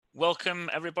Welcome,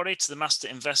 everybody, to the Master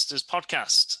Investors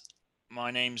Podcast.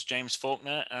 My name's James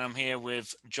Faulkner, and I'm here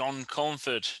with John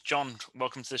Colmford. John,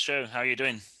 welcome to the show. How are you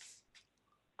doing?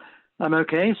 I'm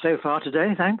okay so far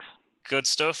today, thanks. Good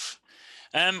stuff.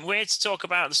 We're here to talk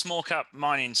about the small cap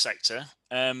mining sector.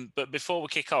 But before we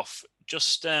kick off,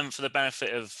 just for the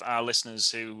benefit of our listeners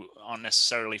who aren't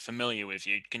necessarily familiar with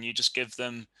you, can you just give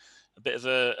them a bit of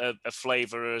a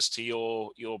flavour as to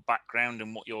your background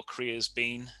and what your career's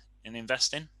been in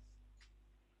investing?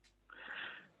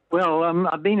 Well,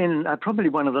 I've been in probably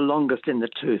one of the longest in the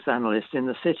tooth analysts in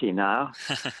the city now.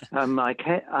 I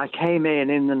came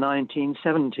in the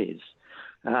 1970s,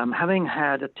 having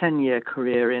had a 10-year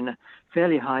career in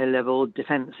fairly high-level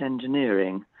defence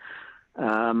engineering,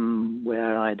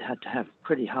 where I'd had to have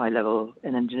pretty high-level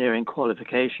in engineering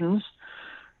qualifications,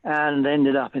 and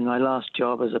ended up in my last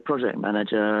job as a project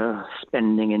manager,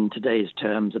 spending in today's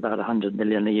terms about 100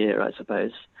 million a year, I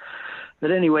suppose. But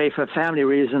anyway, for family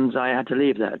reasons, I had to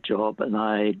leave that job, and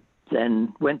I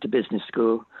then went to business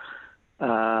school,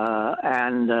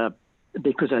 and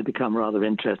because I'd become rather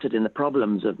interested in the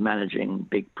problems of managing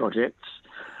big projects,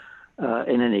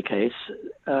 in any case.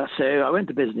 So I went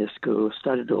to business school,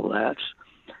 studied all that,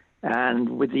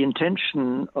 and with the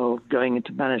intention of going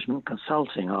into management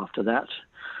consulting after that.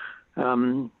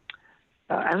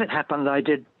 As it happened, I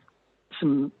did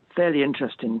some fairly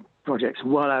interesting projects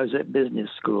while I was at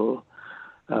business school.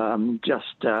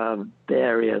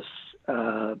 Various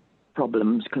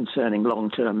problems concerning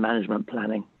long-term management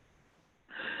planning.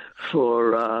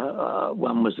 For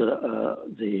one was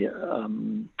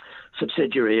the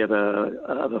subsidiary of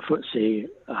a FTSE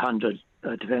 100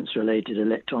 defence-related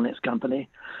electronics company.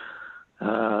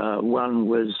 One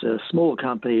was a small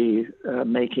company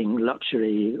making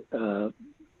luxury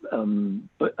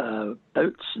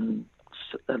boats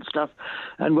and stuff,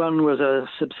 and one was a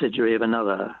subsidiary of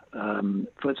another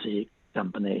FTSE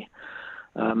company.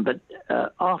 But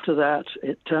after that,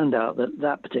 it turned out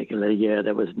that particular year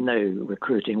there was no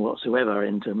recruiting whatsoever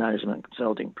into management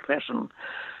consulting profession.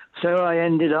 So I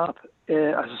ended up as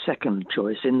a second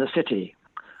choice in the city,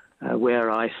 where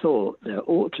I thought there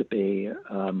ought to be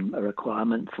a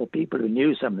requirement for people who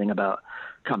knew something about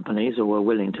companies or were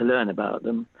willing to learn about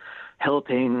them,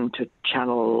 helping to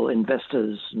channel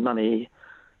investors' money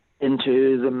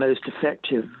into the most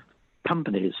effective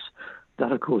companies.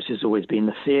 That, of course, has always been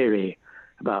the theory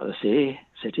about the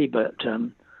city, but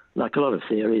like a lot of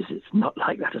theories, it's not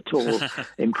like that at all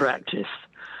in practice.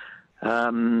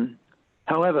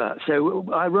 However, so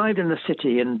I arrived in the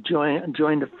city and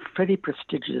joined a pretty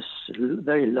prestigious,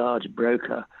 very large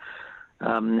broker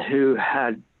who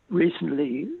had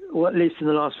recently, or at least in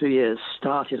the last few years,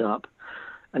 started up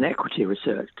an equity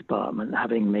research department,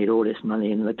 having made all this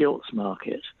money in the gilts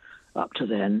market up to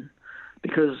then,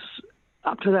 because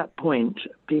up to that point,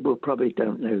 people probably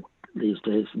don't know these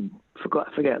days and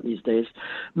forget these days,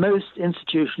 most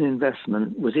institutional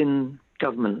investment was in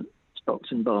government stocks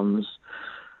and bonds.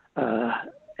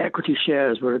 Equity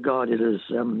shares were regarded as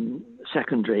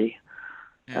secondary,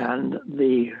 and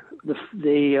the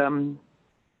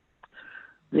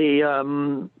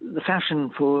fashion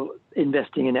for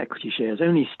investing in equity shares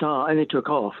only took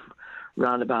off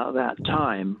round about that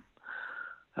time.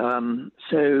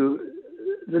 So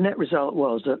the net result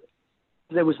was that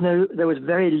there was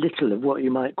very little of what you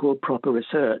might call proper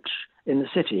research in the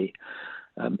city.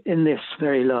 In this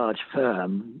very large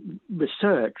firm,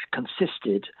 research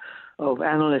consisted of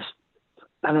analysts,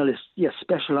 yes,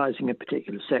 specializing in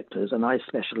particular sectors, and I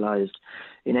specialized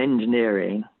in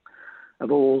engineering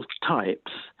of all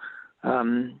types.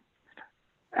 And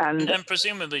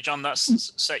presumably, John,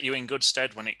 that's set you in good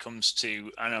stead when it comes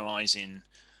to analysing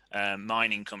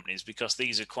mining companies, because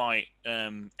these are quite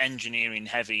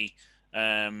engineering-heavy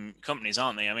companies,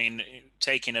 aren't they? I mean,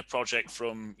 taking a project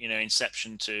from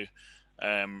inception to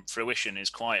fruition is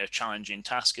quite a challenging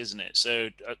task, isn't it? So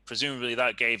presumably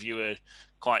that gave you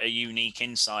quite a unique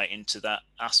insight into that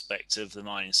aspect of the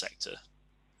mining sector.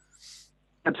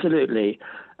 Absolutely.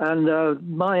 And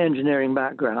my engineering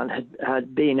background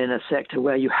had been in a sector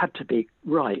where you had to be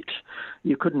right.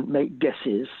 You couldn't make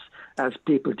guesses as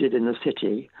people did in the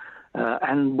city.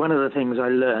 And one of the things I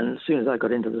learned as soon as I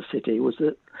got into the city was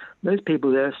that most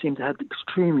people there seemed to have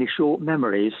extremely short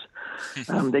memories.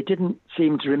 They didn't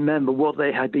seem to remember what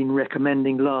they had been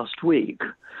recommending last week.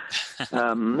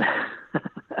 In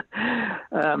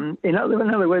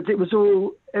other words, it was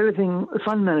everything.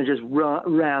 Fund managers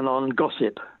ran on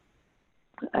gossip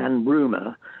and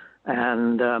rumor,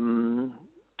 and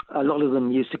a lot of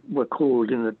them were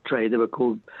called in the trade. They were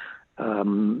called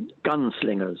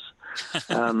gunslingers.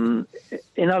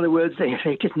 In other words, they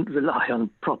didn't rely on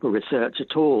proper research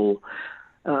at all.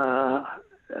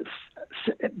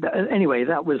 anyway,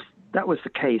 that was the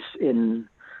case in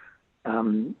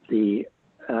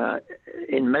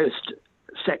in most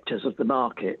sectors of the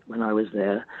market when I was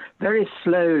there. Very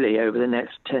slowly over the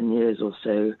next 10 years or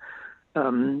so,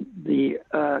 the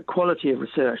quality of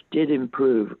research did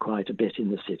improve quite a bit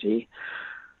in the city,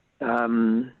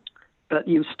 but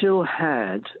you still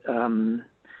had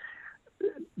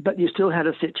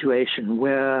a situation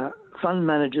where fund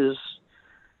managers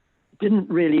didn't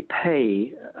really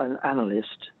pay an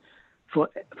analyst for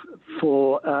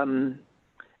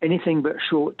anything but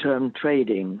short-term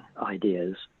trading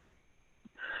ideas.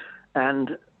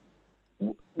 And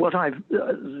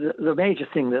the major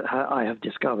thing that I have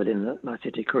discovered in my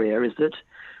city career is that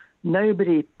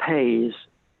nobody pays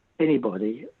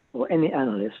anybody or any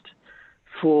analyst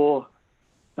for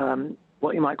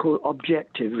what you might call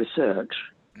objective research.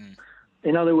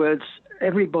 In other words,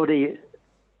 everybody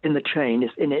in the chain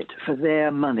is in it for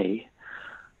their money.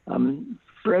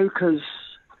 Brokers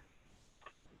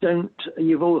don't.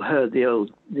 You've all heard the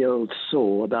old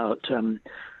saw about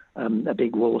a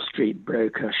big Wall Street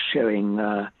broker showing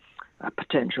a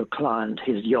potential client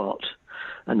his yacht,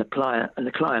 and the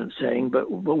client saying, "But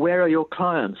where are your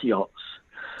clients' yachts?"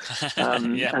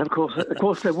 And of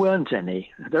course, there weren't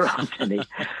any. There aren't any.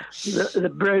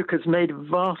 The brokers made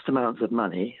vast amounts of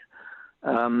money,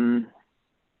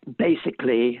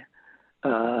 basically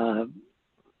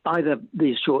either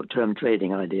these short-term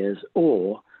trading ideas,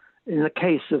 or in the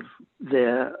case of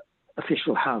their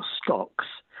official house stocks,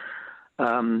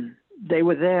 they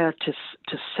were there to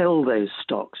sell those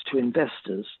stocks to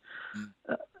investors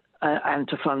and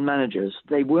to fund managers.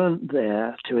 They weren't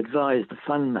there to advise the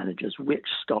fund managers which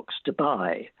stocks to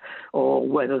buy or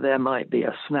whether there might be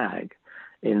a snag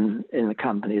in the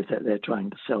companies that they're trying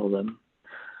to sell them.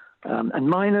 And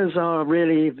miners are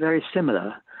really very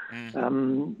similar.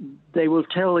 They will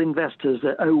tell investors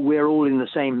that, oh, we're all in the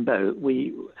same boat.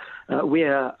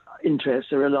 Our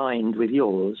interests are aligned with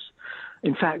yours.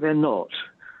 In fact, they're not.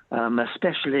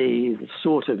 Especially the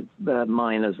sort of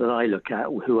miners that I look at,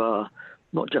 who are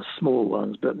not just small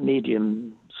ones, but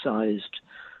medium-sized,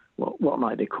 what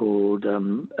might be called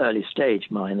early-stage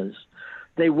miners.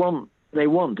 They want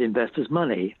investors'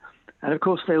 money, and of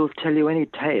course they will tell you any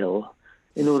tale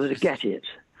in order to get it,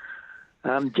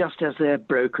 just as their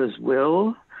brokers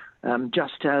will,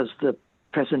 just as the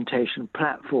presentation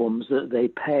platforms that they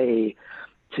pay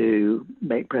to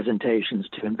make presentations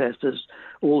to investors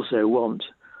also want.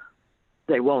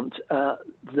 They want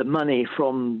the money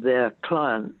from their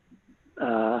client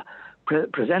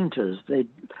presenters.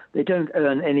 They don't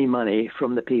earn any money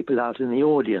from the people out in the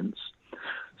audience.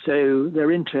 So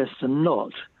their interests are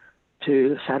not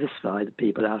to satisfy the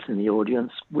people out in the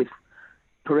audience with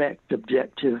correct,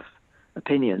 objective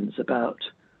opinions about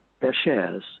their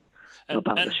shares,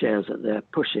 about the shares that they're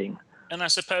pushing. And I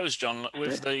suppose, John,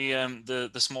 with the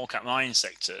small cap mining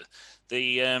sector,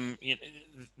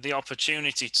 the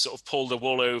opportunity to sort of pull the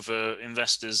wool over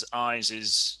investors' eyes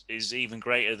is even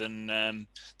greater than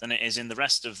it is in the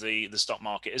rest of the stock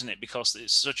market, isn't it? Because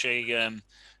it's such a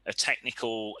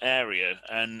technical area,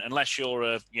 and unless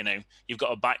you're you've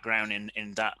got a background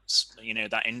in that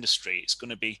that industry, it's going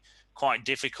to be quite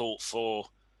difficult for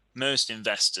most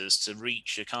investors to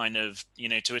reach a kind of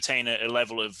to attain a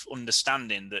level of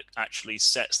understanding that actually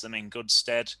sets them in good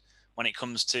stead when it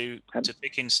comes to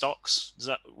picking stocks.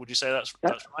 Would you say that's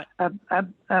right?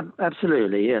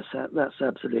 Absolutely, yes, that's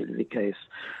absolutely the case.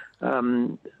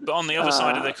 But on the other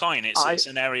side of the coin, it's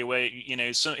an area where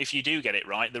so if you do get it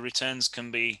right, the returns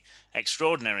can be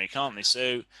extraordinary, can't they?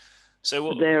 So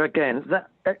there again,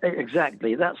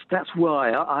 exactly. That's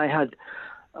why I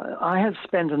had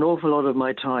spent an awful lot of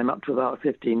my time up to about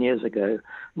 15 years ago,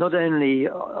 not only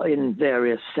in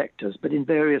various sectors, but in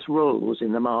various roles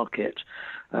in the market.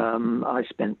 I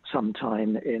spent some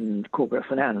time in corporate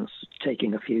finance,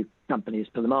 taking a few companies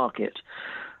to the market.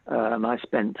 I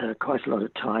spent quite a lot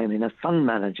of time in a fund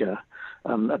manager,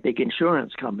 a big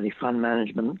insurance company fund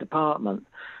management department,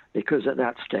 because at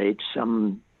that stage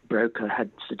some broker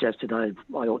had suggested I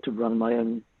ought to run my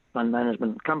own fund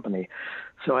management company.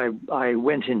 So I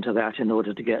went into that in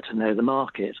order to get to know the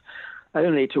market,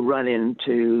 only to run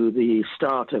into the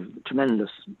start of a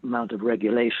tremendous amount of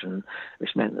regulation,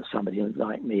 which meant that somebody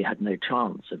like me had no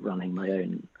chance of running my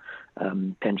own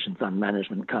pension fund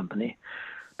management company.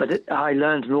 But I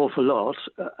learned an awful lot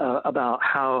about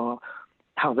how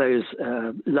those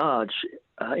large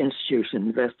institutional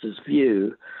investors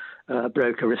view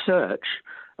broker research.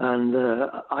 And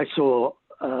I saw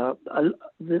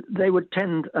they would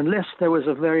tend, unless there was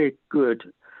a very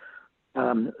good,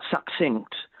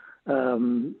 succinct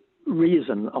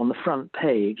reason on the front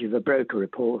page of a broker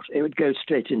report, it would go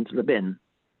straight into the bin.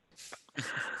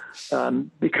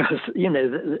 Because,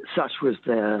 such was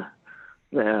their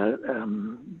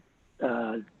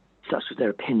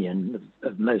opinion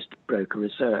of most broker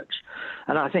research.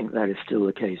 And I think that is still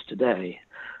the case today.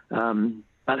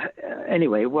 But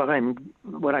anyway, what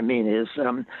I mean is,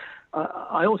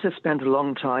 I also spent a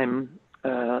long time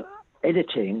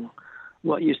editing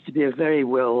what used to be a very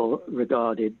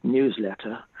well-regarded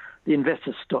newsletter, the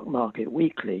Investor Stock Market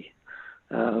Weekly,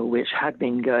 which had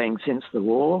been going since the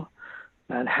war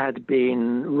and had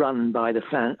been run by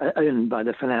owned by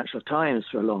the Financial Times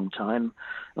for a long time,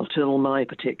 until my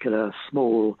particular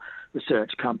small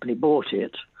research company bought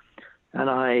it, and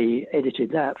I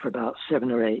edited that for about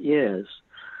 7 or 8 years.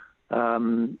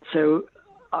 So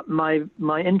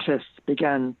my interests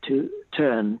began to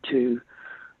turn to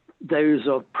those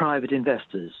of private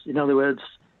investors. In other words,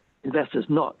 investors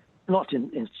not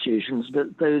in institutions,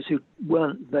 but those who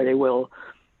weren't very well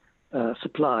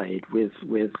supplied with,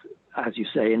 as you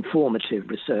say, informative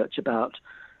research about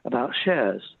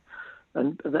shares.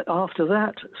 And that after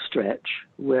that stretch,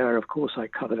 where of course I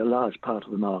covered a large part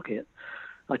of the market,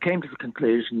 I came to the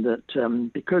conclusion that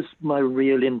because my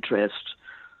real interest,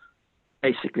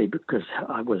 basically because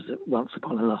I was once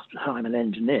upon a time an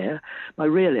engineer, my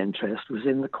real interest was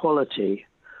in the quality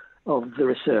of the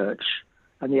research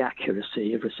and the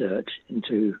accuracy of research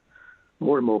into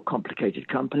more and more complicated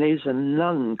companies, and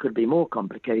none could be more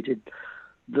complicated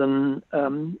than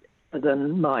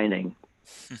mining.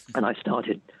 And I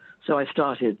started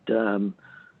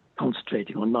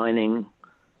concentrating on mining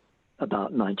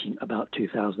about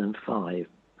 2005.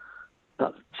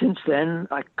 But since then,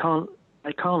 I can't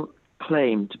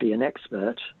claim to be an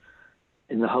expert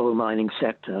in the whole mining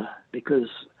sector, because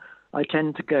I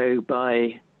tend to go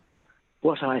by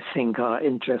what I think are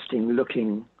interesting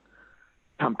looking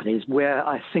companies where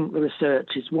I think the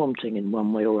research is wanting in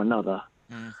one way or another.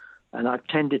 And I've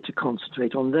tended to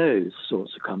concentrate on those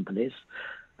sorts of companies.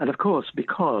 And of course,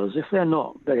 because if they're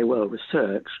not very well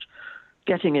researched,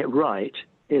 getting it right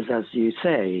is, as you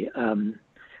say,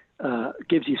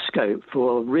 gives you scope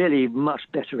for really much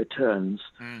better returns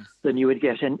than you would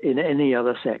get in any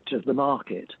other sector of the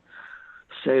market.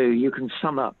 So you can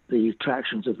sum up the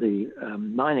attractions of the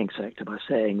mining sector by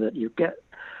saying that you get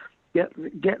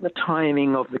the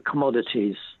timing of the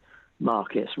commodities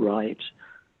markets right,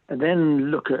 and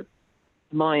then look at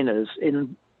miners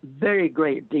in very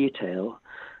great detail.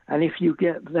 And if you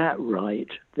get that right,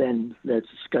 then there's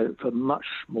scope for much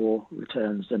more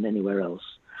returns than anywhere else.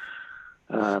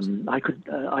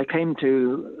 I came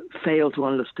to fail to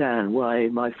understand why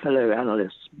my fellow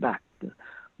analysts back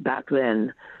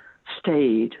then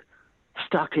stayed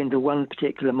stuck into one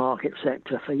particular market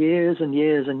sector for years and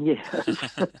years and years.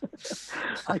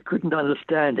 I couldn't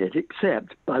understand it,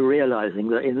 except by realizing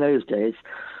that in those days,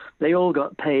 they all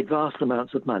got paid vast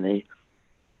amounts of money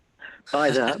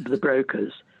by the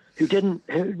brokers who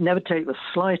never take the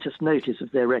slightest notice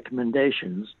of their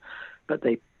recommendations, but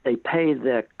they paid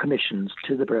their commissions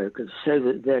to the brokers so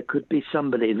that there could be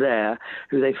somebody there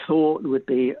who they thought would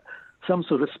be some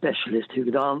sort of specialist who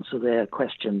could answer their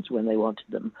questions when they wanted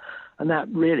them. And that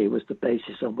really was the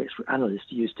basis on which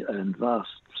analysts used to earn vast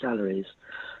salaries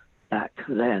back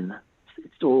then.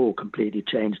 It's all completely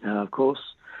changed now, of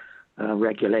course.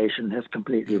 Regulation has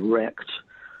completely wrecked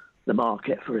the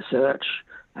market for research.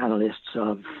 Analysts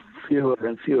are fewer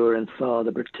and fewer and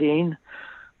farther between.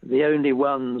 The only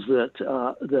ones that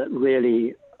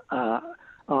really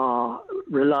are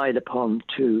relied upon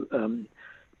to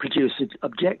produce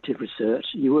objective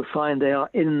research, you will find they are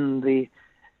inside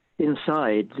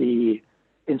the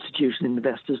institutional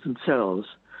investors themselves,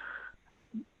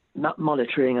 not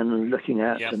monitoring and looking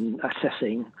at and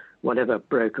assessing whatever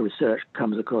broker research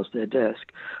comes across their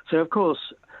desk. So, of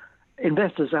course,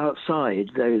 investors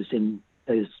outside those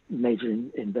major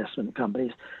investment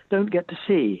companies don't get to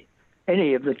see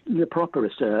any of the proper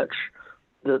research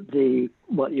that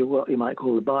what you might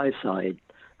call the buy side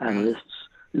analysts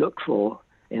look for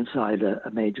inside a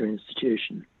major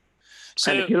institution.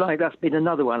 So, and if you like, that's been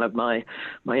another one of my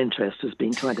interests, has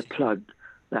been trying to plug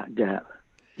that gap.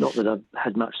 Not that I've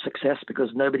had much success,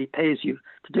 because nobody pays you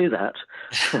to do that.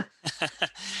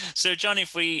 So, John,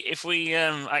 if we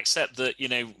accept that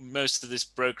most of this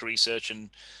broker research and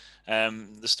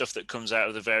the stuff that comes out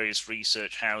of the various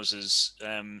research houses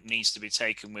needs to be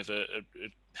taken with a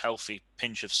healthy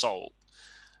pinch of salt,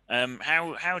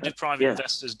 how do private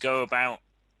investors go about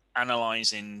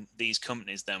analyzing these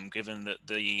companies then, given that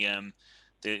the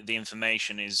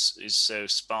information is so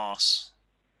sparse?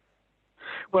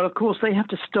 Well, of course, they have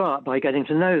to start by getting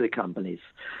to know the companies.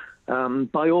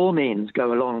 by all means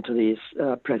go along to these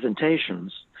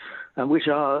presentations, which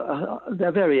are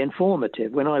they're very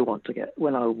informative. When I want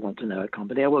to know a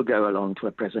company, I will go along to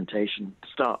a presentation to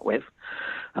start with,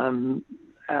 and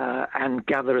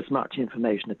gather as much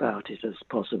information about it as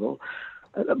possible,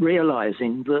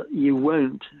 realizing that you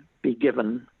won't be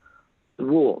given the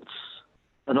warts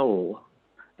and all.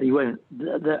 You won't.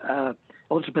 The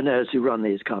entrepreneurs who run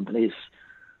these companies,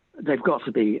 they've got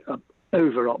to be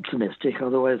over optimistic,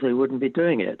 otherwise they wouldn't be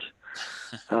doing it.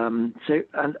 So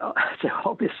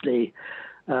obviously,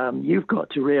 you've got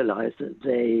to realize that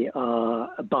they are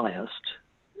biased,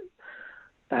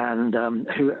 and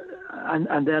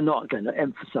they're not going to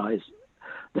emphasize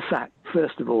the fact,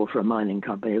 first of all, for a mining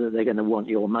company, that they're going to want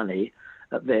your money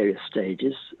at various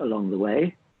stages along the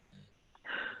way.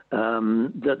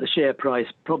 That the share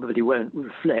price probably won't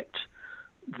reflect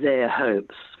their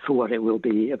hopes for what it will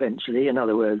be eventually. In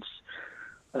other words,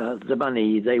 the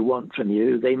money they want from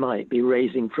you, they might be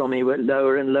raising from you at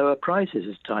lower and lower prices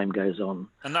as time goes on.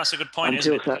 And that's a good point,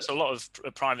 isn't it? Because a lot of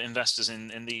private investors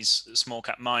in these small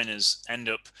cap miners end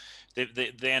up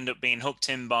being hooked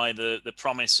in by the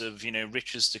promise of,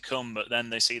 riches to come, but then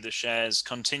they see the shares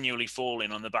continually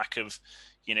falling on the back of,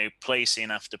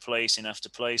 placing after placing after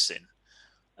placing.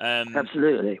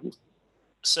 Absolutely.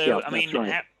 So, yeah, I mean,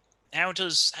 right. how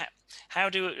does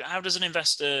an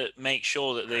investor make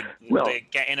sure that they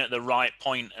get in at the right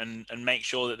point and make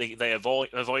sure that they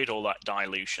avoid all that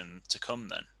dilution to come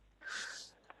then?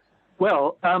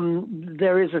 Well,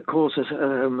 there is, of course,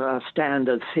 a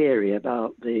standard theory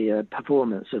about the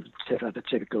performance of a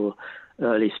typical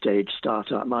early-stage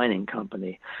startup mining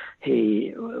company.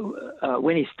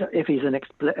 If he's an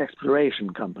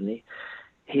exploration company,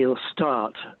 he'll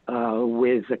start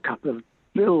with a couple of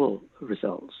drill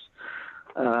results,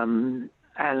 and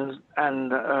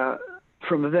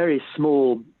from a very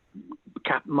small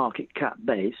market cap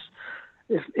base.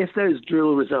 If those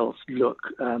drill results look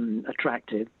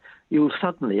attractive, you'll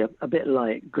suddenly, a bit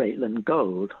like Greatland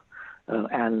Gold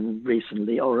and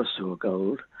recently Orosur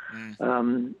Gold,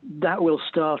 that will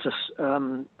start a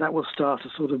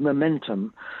sort of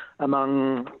momentum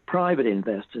among private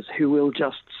investors who will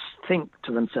just think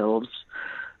to themselves,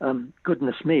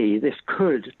 goodness me, this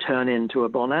could turn into a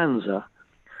bonanza.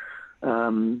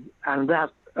 And that,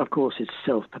 of course, is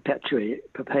self-perpetuating.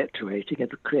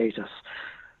 It will create us,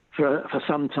 for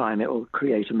some time, it will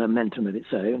create a momentum of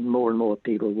its own. More and more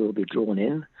people will be drawn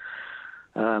in.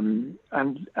 And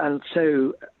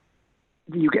so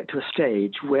you get to a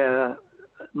stage where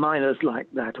miners like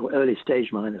that, or early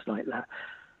stage miners like that,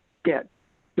 get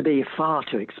to be far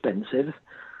too expensive.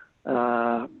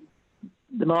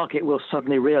 The market will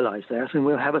suddenly realize that, and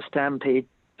we'll have a stampede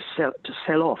to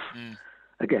sell off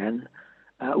again.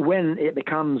 When it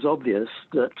becomes obvious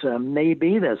that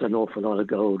maybe there's an awful lot of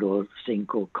gold or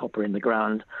zinc or copper in the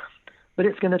ground, but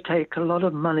it's going to take a lot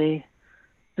of money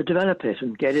to develop it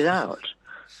and get it out.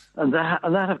 And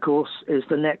that, of course, is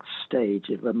the next stage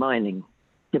of a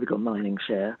typical mining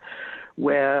share,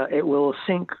 where it will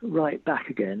sink right back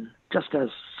again, just as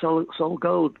Sol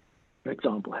Gold, for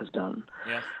example, has done.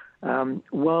 Yeah.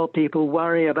 While people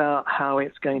worry about how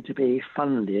it's going to be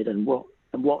funded and what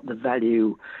the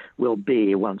value will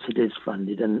be once it is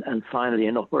funded and finally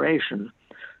in operation,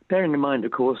 bearing in mind,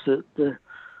 of course, that the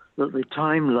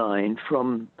timeline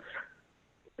from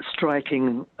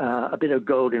striking a bit of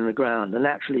gold in the ground and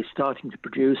actually starting to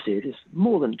produce it is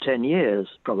more than 10 years,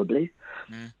 probably.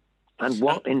 And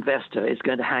what investor is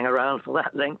going to hang around for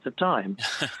that length of time?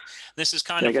 This is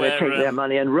kind They're of going where to take their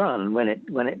money and run when they've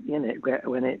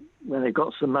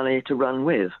got some money to run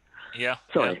with. Yeah.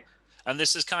 Sorry. Yeah. And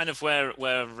this is kind of where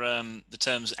the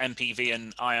terms NPV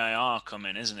and IRR come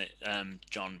in, isn't it,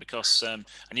 John? Because and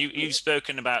you've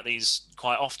spoken about these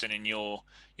quite often in your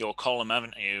column,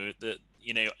 haven't you? That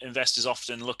investors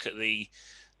often look at the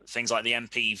things like the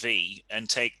NPV and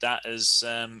take that as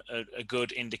a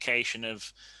good indication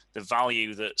of the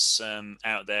value that's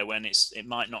out there when it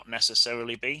might not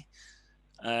necessarily be.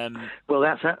 Well,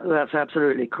 that's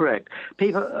absolutely correct.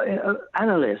 People,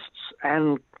 analysts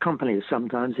and companies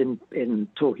sometimes in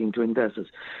talking to investors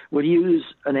will use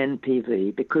an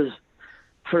NPV because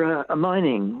for a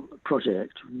mining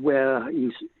project where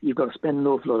you've got to spend an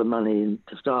awful lot of money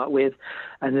to start with,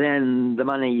 and then the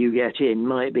money you get in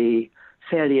might be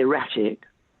fairly erratic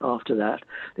after that.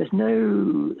 There's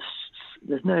no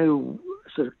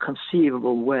sort of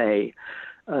conceivable way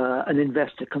an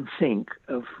investor can think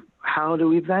of how do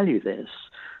we value this.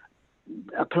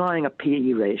 Applying a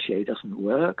PE ratio doesn't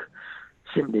work,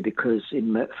 simply because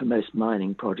for most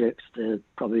mining projects, there's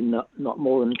probably not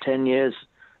more than 10 years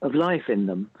of life in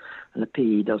them. and a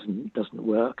PE doesn't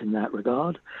work in that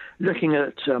regard. Looking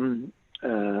at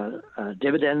a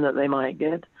dividend that they might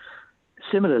get.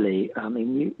 Similarly, I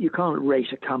mean, you can't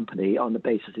rate a company on the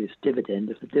basis of its dividend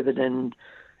if the dividend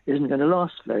isn't going to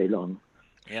last very long.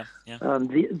 Yeah, yeah.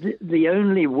 The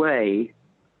only way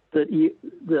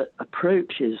that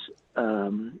approaches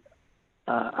a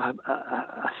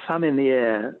thumb in the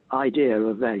air idea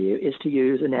of value is to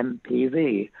use an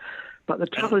NPV. But the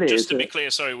trouble is, just to be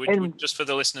clear, sorry, just for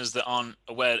the listeners that aren't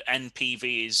aware,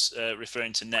 NPV is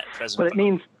referring to net present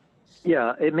value.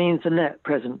 It means the net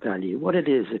present value. What it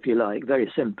is, if you like,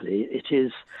 very simply, it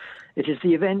is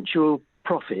the eventual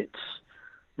profits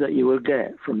that you will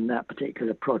get from that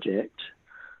particular project,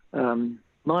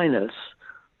 minus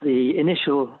the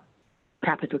initial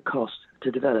capital cost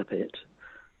to develop it.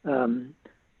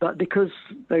 But because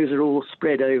those are all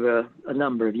spread over a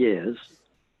number of years,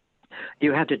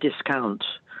 you have to discount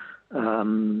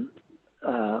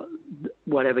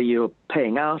whatever you're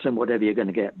paying out and whatever you're going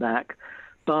to get back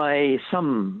by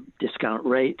some discount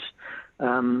rate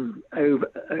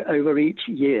over each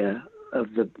year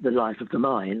of the life of the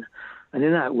mine. And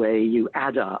in that way, you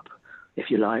add up, if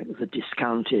you like, the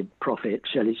discounted profit,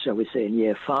 shall we say, in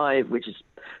year 5, which is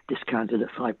discounted at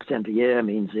 5% a year,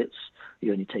 means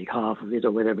you only take half of it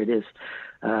or whatever it is.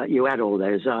 You add all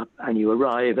those up and you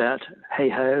arrive at,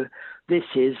 hey-ho, this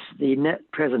is the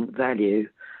net present value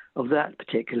of that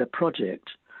particular project.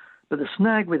 But the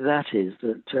snag with that is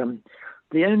that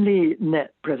the only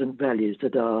net present values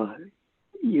that are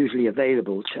usually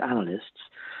available to analysts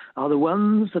are the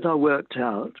ones that are worked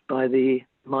out by the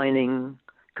mining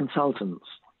consultants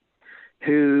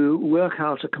who work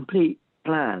out a complete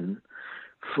plan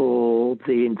for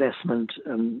the investment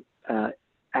and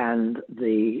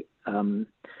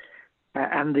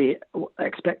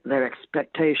their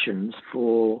expectations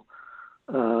for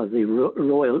the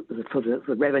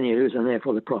revenues and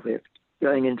therefore the profit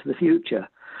going into the future.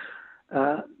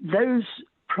 Those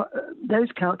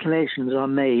calculations are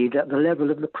made at the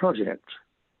level of the project.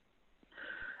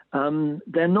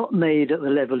 They're not made at the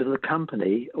level of the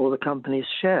company or the company's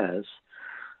shares.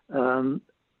 In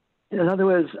other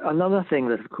words, another thing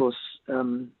that, of course,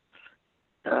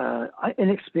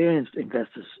 inexperienced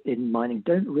investors in mining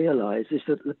don't realize is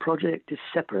that the project is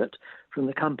separate from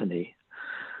the company.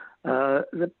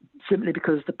 Simply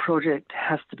because the project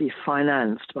has to be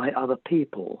financed by other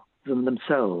people than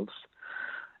themselves.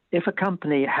 If a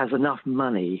company has enough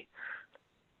money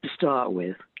to start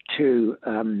with to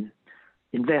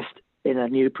invest in a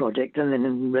new project and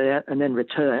then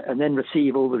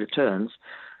receive all the returns,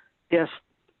 yes,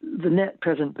 the net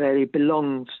present value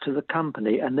belongs to the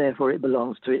company and therefore it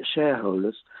belongs to its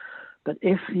shareholders. But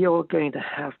if you're going to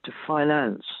have to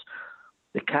finance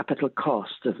the capital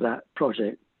cost of that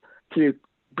project through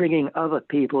bringing other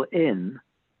people in,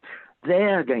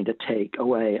 they're going to take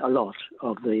away a lot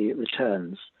of the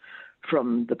returns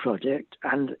from the project,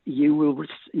 and you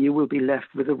will be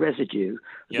left with a residue.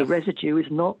 Yeah. The residue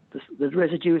is not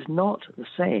the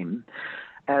same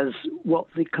as what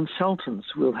the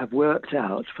consultants will have worked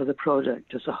out for the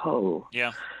project as a whole.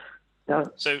 Yeah.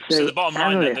 So the bottom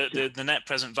line, the net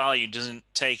present value doesn't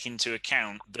take into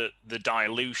account the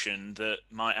dilution that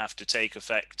might have to take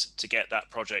effect to get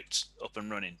that project up and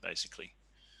running, basically.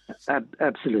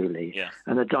 Absolutely. Yeah.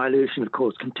 And the dilution, of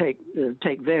course, can take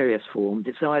various forms.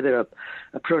 It's either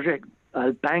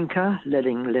a banker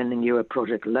lending you a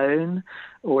project loan,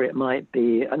 or it might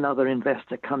be another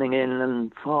investor coming in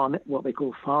and what we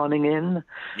call farming in,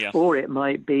 yeah. Or it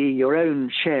might be your own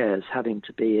shares having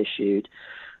to be issued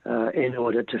in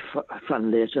order to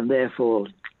fund it, and therefore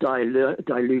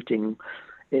diluting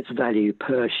its value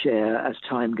per share as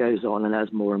time goes on and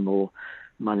as more and more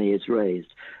money is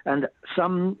raised. And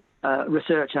some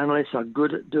research analysts are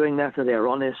good at doing that, and they're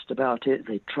honest about it.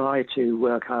 They try to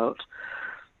work out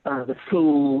the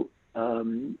full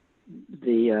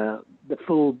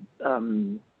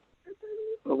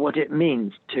what it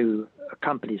means to a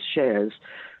company's shares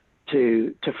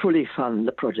to fully fund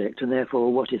the project, and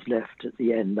therefore what is left at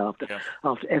the end after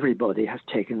everybody has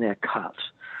taken their cut.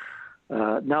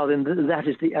 Now then, that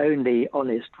is the only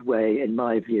honest way, in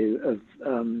my view,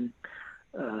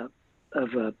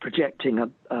 of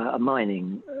projecting a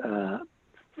mining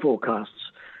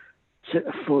forecasts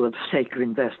for the sake of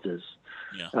investors.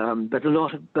 Yeah. But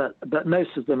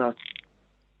most of them are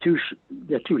too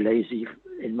lazy,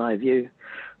 in my view.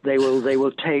 They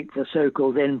will take the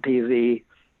so-called NPV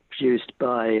produced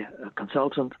by a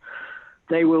consultant.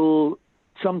 They will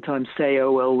sometimes say,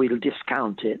 "Oh well, we'll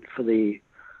discount it for the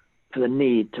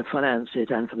need to finance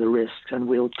it and for the risks, and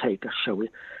we'll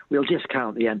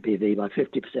discount the NPV by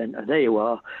 50%." And there you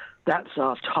are. That's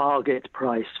our target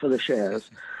price for the shares,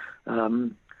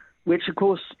 which, of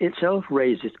course, itself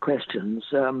raises questions.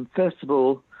 First of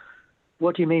all,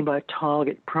 what do you mean by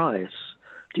target price?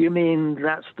 Do you mean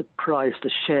that's the price the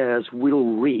shares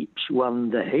will reach one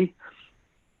day?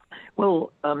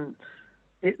 Well,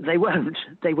 they won't.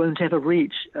 They won't ever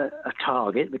reach a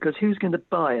target, because who's going to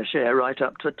buy a share right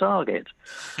up to a target?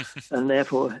 And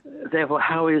therefore,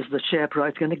 how is the share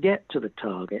price going to get to the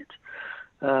target?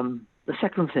 The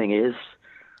second thing is,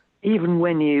 even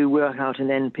when you work out an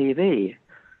NPV,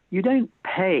 you don't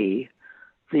pay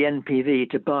the NPV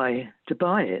to buy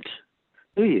it,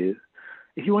 do you?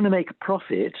 If you want to make a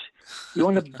profit, you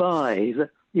want to buy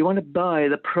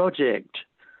the project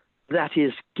that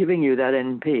is giving you that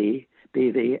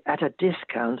NPV at a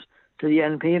discount to the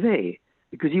NPV,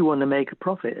 because you want to make a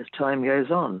profit as time goes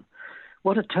on.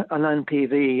 What an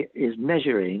NPV is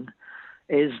measuring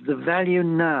is the value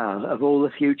now of all the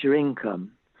future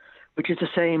income, which is the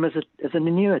same as an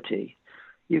annuity.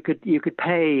 You could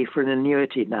pay for an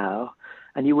annuity now,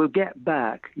 and you will get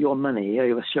back your money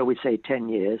over, shall we say, 10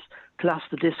 years, plus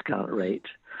the discount rate.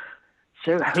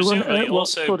 So presumably it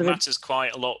also matters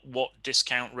quite a lot what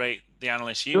discount rate the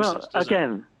analyst uses.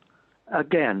 Well,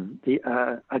 again,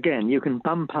 you can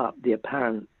bump up the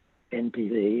apparent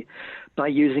NPV by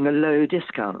using a low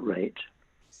discount rate.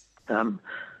 And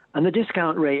the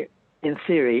discount rate, in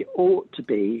theory, ought to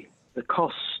be the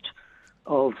cost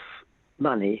of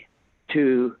money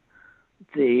to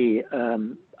the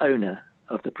owner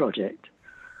of the project.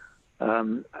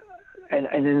 And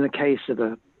in the case of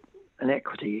an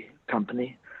equity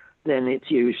company, then it's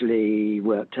usually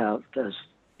worked out as,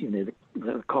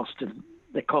 the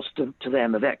cost to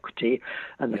them of equity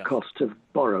and the cost of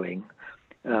borrowing.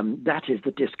 That is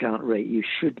the discount rate you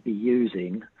should be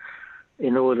using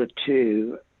in order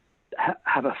to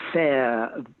have a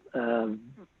fair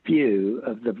view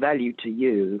of the value to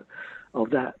you of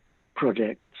that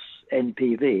project's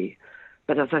NPV.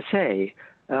 But as I say,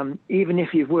 even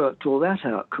if you've worked all that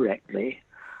out correctly,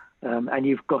 and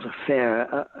you've got a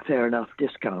fair enough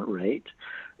discount rate,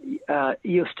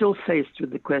 you're still faced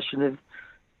with the question of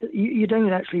you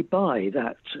don't actually buy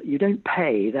that, you don't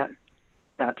pay that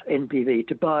NPV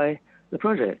to buy the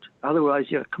project. Otherwise,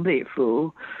 you're a complete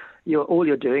fool. All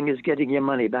you're doing is getting your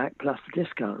money back plus the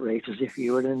discount rate, as if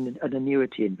you were an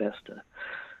annuity investor.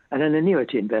 And an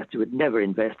annuity investor would never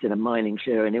invest in a mining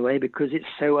share anyway, because it's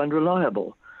so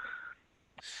unreliable.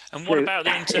 And what about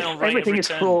the internal rate of return? Everything is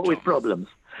fraught with problems.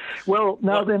 Well,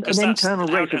 now then, an internal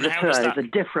rate of return is a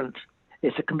different.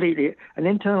 An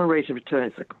internal rate of return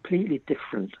is a completely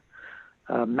different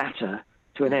matter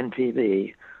to an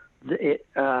NPV.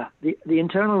 The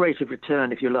internal rate of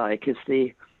return, if you like, is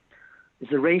the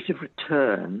rate of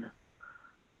return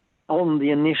on the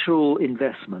initial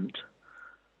investment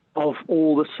of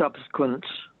all the subsequent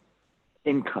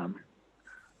income.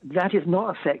 That is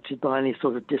not affected by any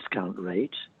sort of discount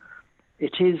rate.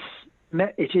 It is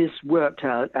worked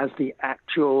out as the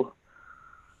actual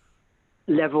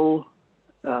level,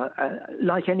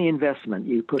 like any investment.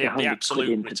 You put 100 quid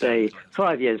in today,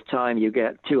 5 years' time, you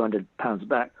get £200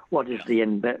 back. What is the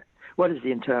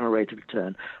internal rate of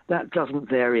return? That doesn't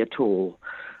vary at all.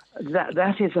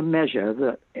 That is a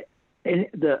measure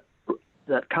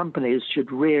that companies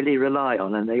should really rely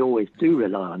on, and they always do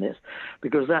rely on it,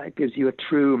 because that gives you a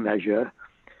true measure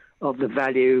of the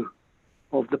value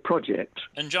of the project.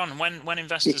 And John, when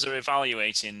investors are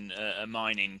evaluating a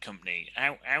mining company,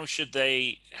 how should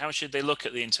they look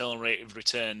at the internal rate of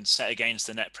return set against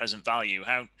the net present value?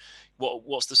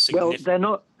 What's the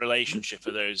significant relationship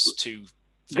of those two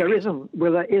figures?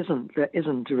 There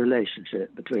isn't a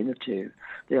relationship between the two.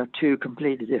 They are two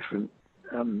completely different.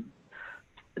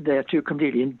 They are two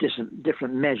completely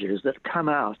different measures that come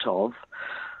out of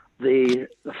the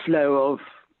flow of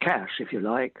cash, if you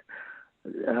like.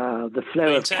 The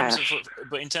flow of cash.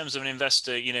 But in terms of an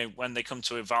investor, when they come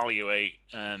to evaluate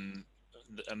a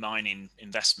mining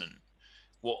investment,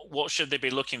 what should they be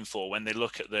looking for when they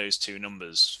look at those two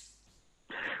numbers?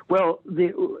 Well,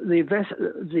 the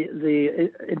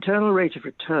internal rate of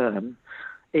return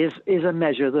is a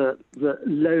measure that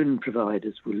loan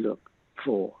providers will look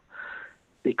for,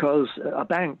 because a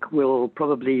bank will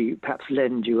probably perhaps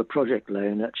lend you a project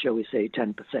loan at, shall we say,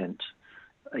 10%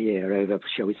 a year over,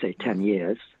 shall we say, 10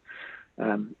 years.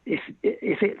 If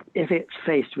it's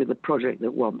faced with a project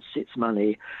that wants its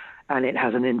money and it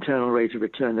has an internal rate of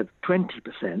return of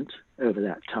 20% over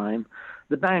that time,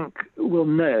 the bank will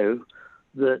know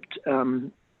that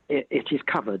it is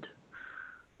covered,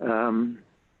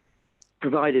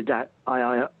 provided that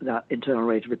internal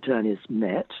rate of return is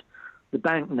met. The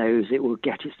bank knows it will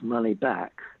get its money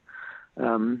back.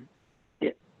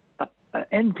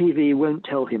 NPV won't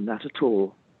tell him that at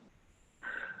all.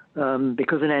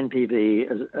 Because an NPV,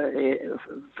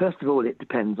 first of all, it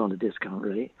depends on the discount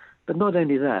rate. But not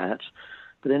only that,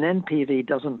 but an NPV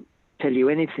doesn't tell you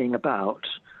anything about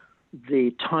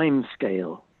the time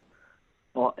scale,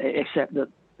 except that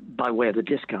by way of the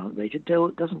discount rate, it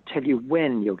doesn't tell you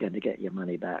when you're going to get your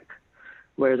money back,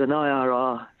 whereas an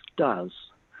IRR does.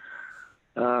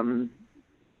 One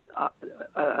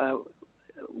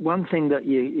thing that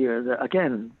that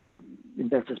again,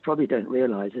 investors probably don't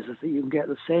realize is that you can get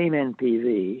the same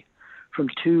NPV from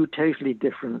two totally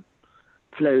different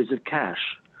flows of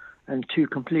cash and two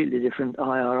completely different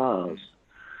IRRs.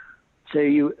 So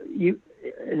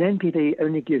an NPV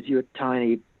only gives you a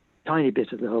tiny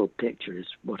bit of the whole picture, is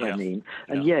what I mean.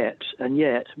 And yet,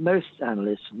 most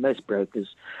analysts and most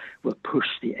brokers will push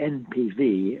the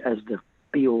NPV as the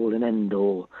be-all and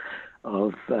end-all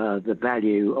of the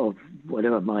value of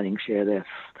whatever mining share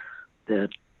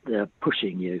they're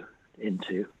pushing you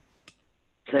into.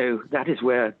 So that is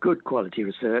where good quality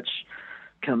research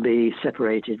can be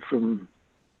separated from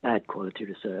bad quality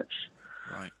research.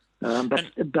 Right.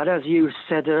 But as you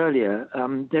said earlier,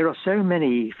 there are so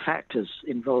many factors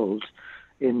involved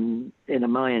in a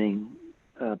mining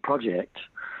project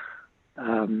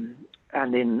and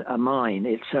in a mine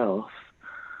itself,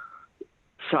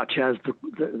 such as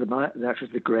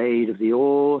the grade of the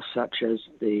ore, such as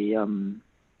the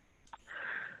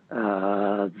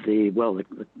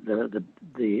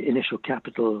initial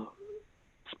capital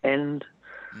spend.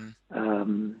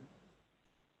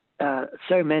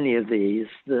 So many of these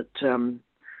that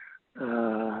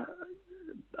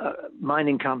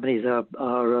mining companies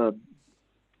are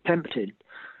tempted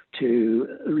to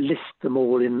list them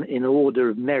all in order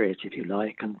of merit, if you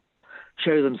like, and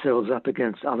show themselves up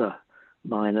against other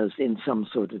miners in some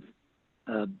sort of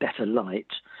better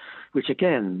light, which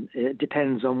again, it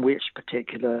depends on which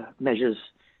particular measures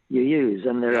you use.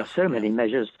 And there are so many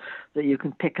measures that you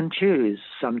can pick and choose.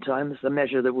 Sometimes the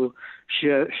measure that will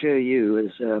show you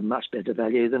as much better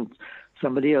value than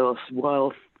somebody else,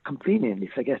 while conveniently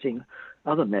forgetting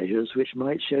other measures which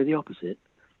might show the opposite.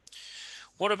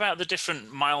 What about the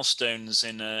different milestones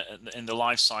in the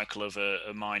life cycle of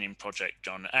a mining project,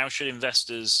 John? How should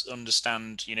investors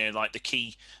understand, like the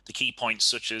key points,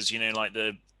 such as, like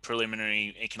the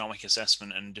preliminary economic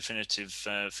assessment and definitive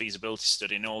feasibility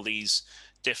study, and all these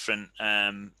different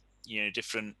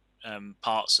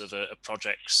parts of a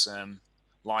project's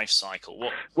life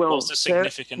cycle? What's the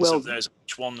significance of those?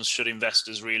 Which ones should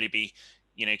investors really be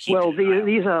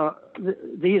these are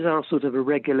sort of a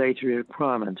regulatory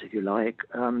requirement, if you like.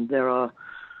 There are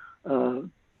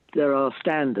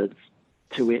standards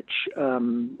to which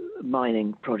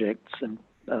mining projects and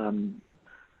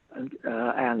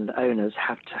owners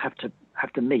have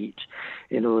to meet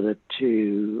in order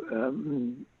to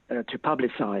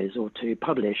publicize or to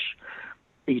publish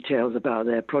details about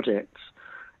their projects.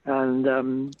 And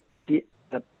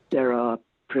there are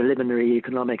preliminary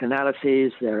economic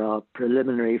analyses, there are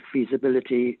preliminary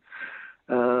feasibility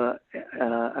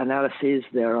analyses,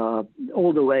 there are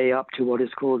all the way up to what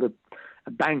is called a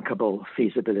bankable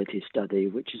feasibility study,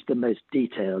 which is the most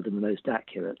detailed and the most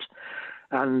accurate.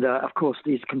 And of course,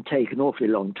 these can take an awfully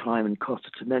long time and cost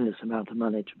a tremendous amount of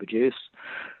money to produce.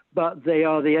 But they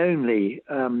are the only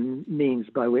means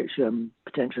by which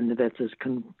potential investors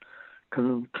can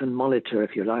monitor,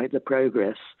 if you like, the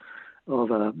progress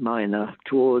of a miner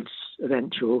towards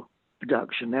eventual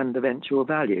production and eventual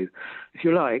value. If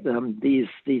you like, these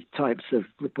types of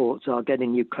reports are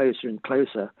getting you closer and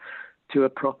closer to a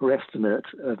proper estimate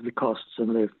of the costs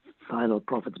and the final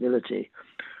profitability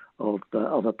of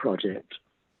a project.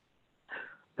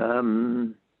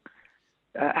 And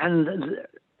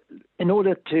in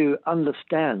order to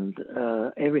understand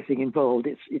everything involved,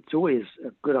 it's always a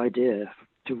good idea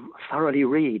to thoroughly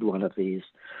read one of these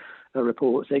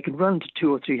reports. They can run to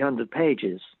 200 or 300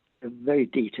 pages of very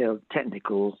detailed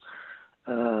technical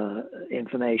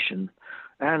information,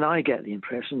 and I get the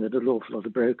impression that an awful lot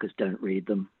of brokers don't read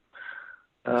them.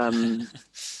 There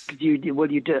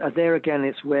again,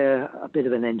 it's where a bit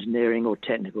of an engineering or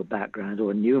technical background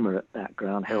or a numerate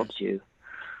background helps you.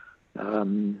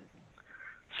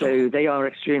 So they are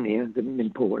extremely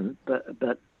important,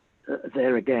 but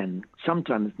there again,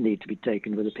 sometimes need to be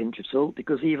taken with a pinch of salt,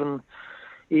 because even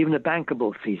a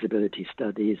bankable feasibility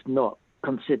study is not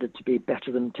considered to be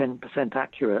better than 10%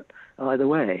 accurate either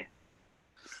way.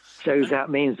 So that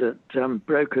means that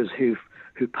brokers who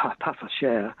puff a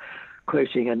share,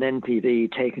 quoting an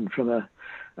NPV taken from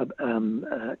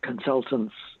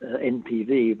consultants'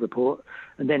 NPV report,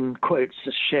 and then quotes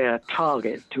a share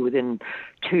target to within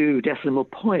 2 decimal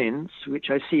points, which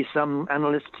I see some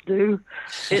analysts do,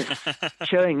 is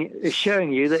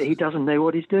showing you that he doesn't know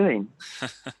what he's doing.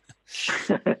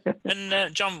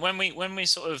 And John, when we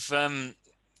sort of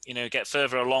get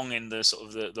further along in the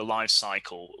sort of the life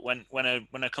cycle, when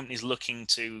a company's looking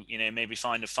to maybe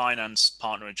find a finance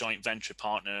partner, a joint venture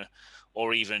partner,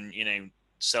 or even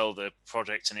sell the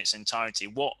project in its entirety,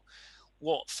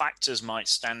 what factors might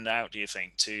stand out, do you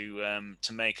think, to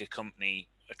make a company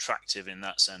attractive in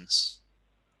that sense?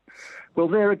 Well,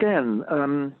 there again,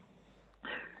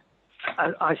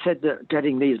 I said that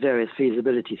getting these various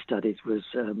feasibility studies was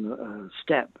a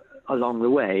step along the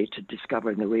way to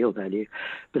discovering the real value,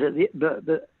 but at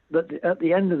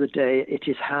the end of the day, it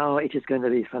is how it is going to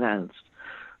be financed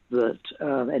that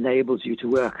enables you to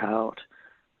work out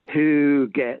who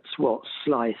gets what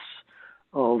slice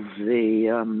of the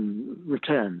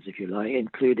returns, if you like,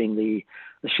 including the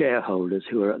shareholders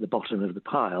who are at the bottom of the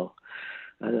pile.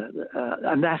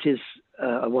 And that is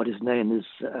what is known as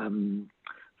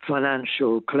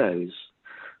financial close.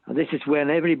 And this is when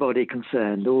everybody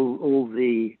concerned, all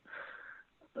the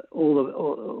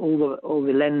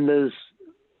lenders,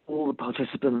 all the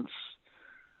participants,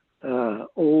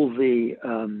 all the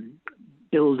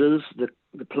builders,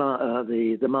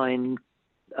 the mine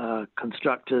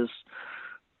constructors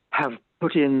have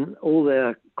put in all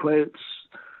their quotes.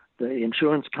 The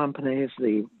insurance companies,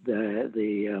 the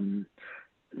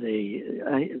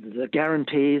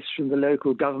guarantees from the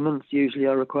local governments usually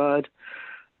are required.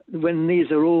 When these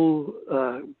are all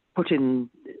put in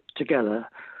together,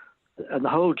 and the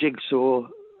whole jigsaw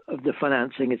of the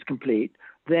financing is complete,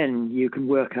 then you can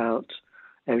work out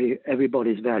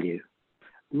everybody's value.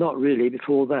 Not really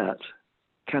before that.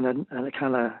 Can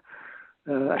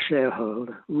a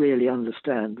shareholder really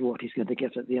understand what he's going to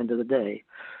get at the end of the day?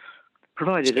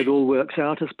 Provided it all works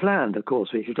out as planned, of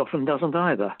course, which it often doesn't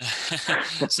either.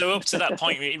 So up to that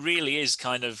point, it really is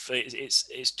kind of,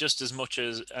 it's just as much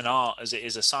as an art as it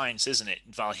is a science, isn't it,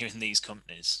 valuing these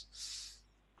companies?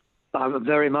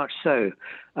 Very much so.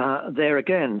 There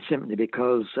again, simply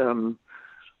because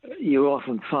you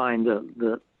often find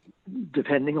that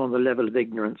depending on the level of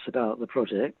ignorance about the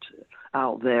project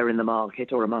out there in the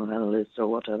market or among analysts or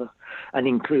whatever, and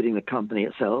including the company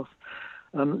itself,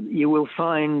 you will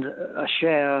find a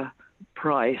share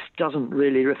price doesn't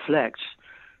really reflect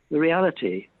the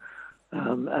reality.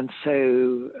 And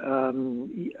so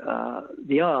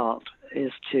the art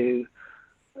is to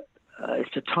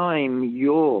time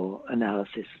your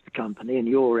analysis of the company and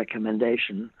your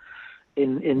recommendation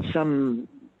in some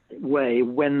way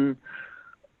when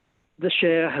the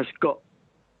share has got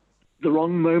the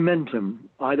wrong momentum,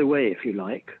 either way, if you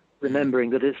like, remembering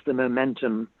that it's the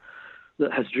momentum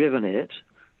that has driven it,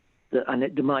 and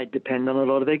it might depend on a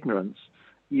lot of ignorance.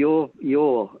 Your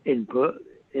input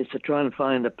is to try and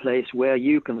find a place where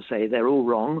you can say they're all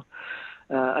wrong,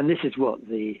 and this is what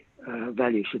the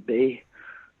value should be.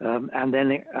 And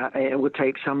then it will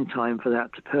take some time for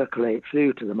that to percolate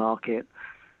through to the market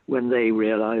when they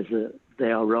realize that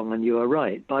they are wrong and you are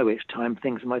right, by which time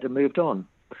things might have moved on.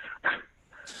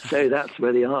 So that's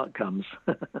where the art comes.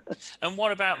 And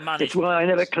what about management? It's why I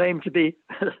never claim to be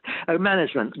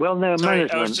management. Well, no,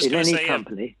 management in any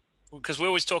company. Because we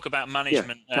always talk about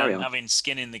management having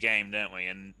skin in the game, don't we?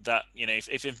 And that,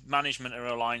 if management are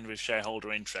aligned with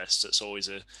shareholder interests, that's always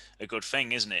a good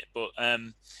thing, isn't it? But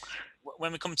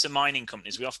when we come to mining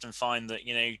companies, we often find that,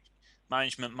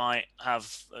 management might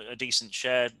have a decent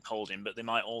shareholding, but they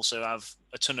might also have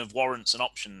a ton of warrants and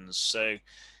options. So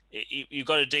you've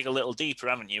got to dig a little deeper,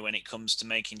 haven't you, when it comes to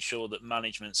making sure that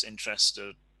management's interests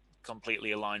are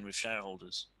completely aligned with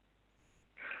shareholders?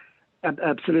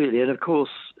 Absolutely. And of course,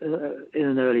 in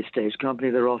an early stage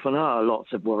company, there often are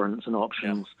lots of warrants and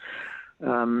options.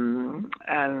 Yeah.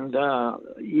 And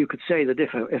you could say that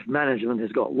if management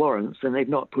has got warrants, then they've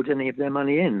not put any of their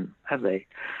money in, have they?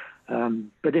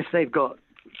 But if they've got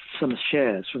some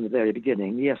shares from the very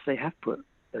beginning, yes, they have put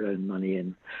their own money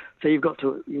in. So you've got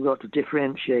to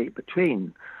differentiate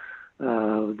between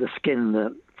the skin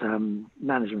that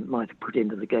management might have put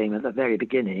into the game at the very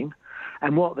beginning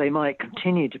and what they might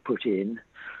continue to put in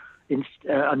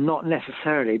and not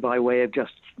necessarily by way of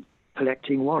just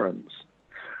collecting warrants.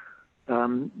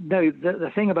 No,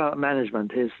 the thing about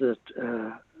management is that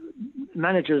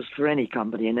managers for any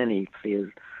company in any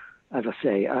field, as I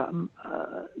say,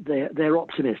 they're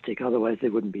optimistic, otherwise they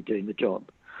wouldn't be doing the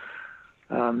job.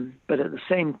 But at the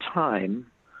same time,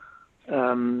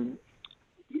 a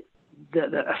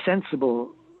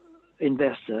sensible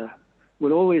investor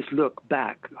will always look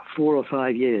back 4 or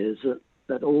 5 years at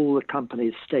at all the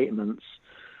company's statements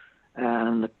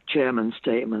and the chairman's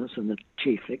statements and the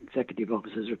chief executive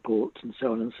officer's reports and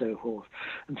so on and so forth,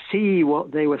 and see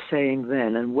what they were saying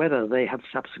then and whether they have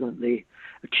subsequently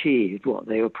achieved what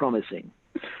they were promising.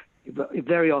 But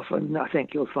very often, I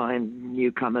think you'll find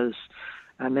newcomers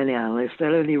and many analysts,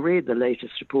 they'll only read the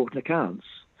latest report and accounts,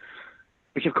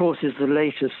 which of course is the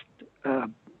latest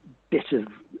bit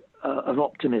of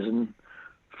optimism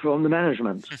from the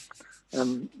management,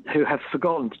 who have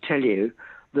forgotten to tell you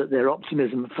that their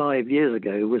optimism 5 years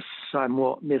ago was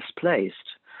somewhat misplaced.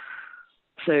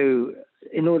 So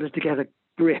in order to get a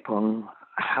grip on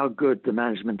how good the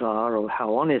management are or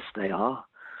how honest they are,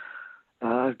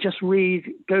 just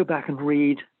go back and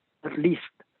read, at least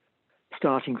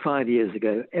starting 5 years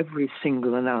ago, every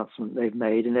single announcement they've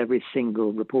made and every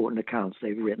single report and accounts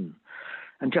they've written,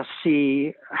 and just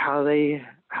see how they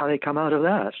come out of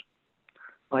that.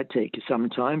 Might take you some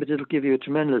time, but it'll give you a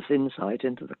tremendous insight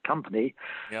into the company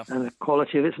and the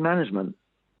quality of its management.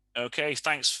 Okay,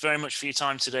 thanks very much for your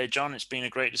time today, John. It's been a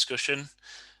great discussion.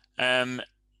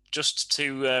 Just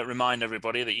to remind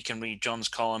everybody that you can read John's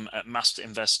column at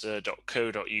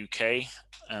masterinvestor.co.uk,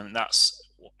 and that's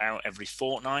out every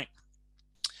fortnight.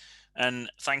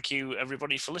 And thank you,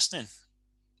 everybody, for listening.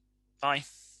 Bye.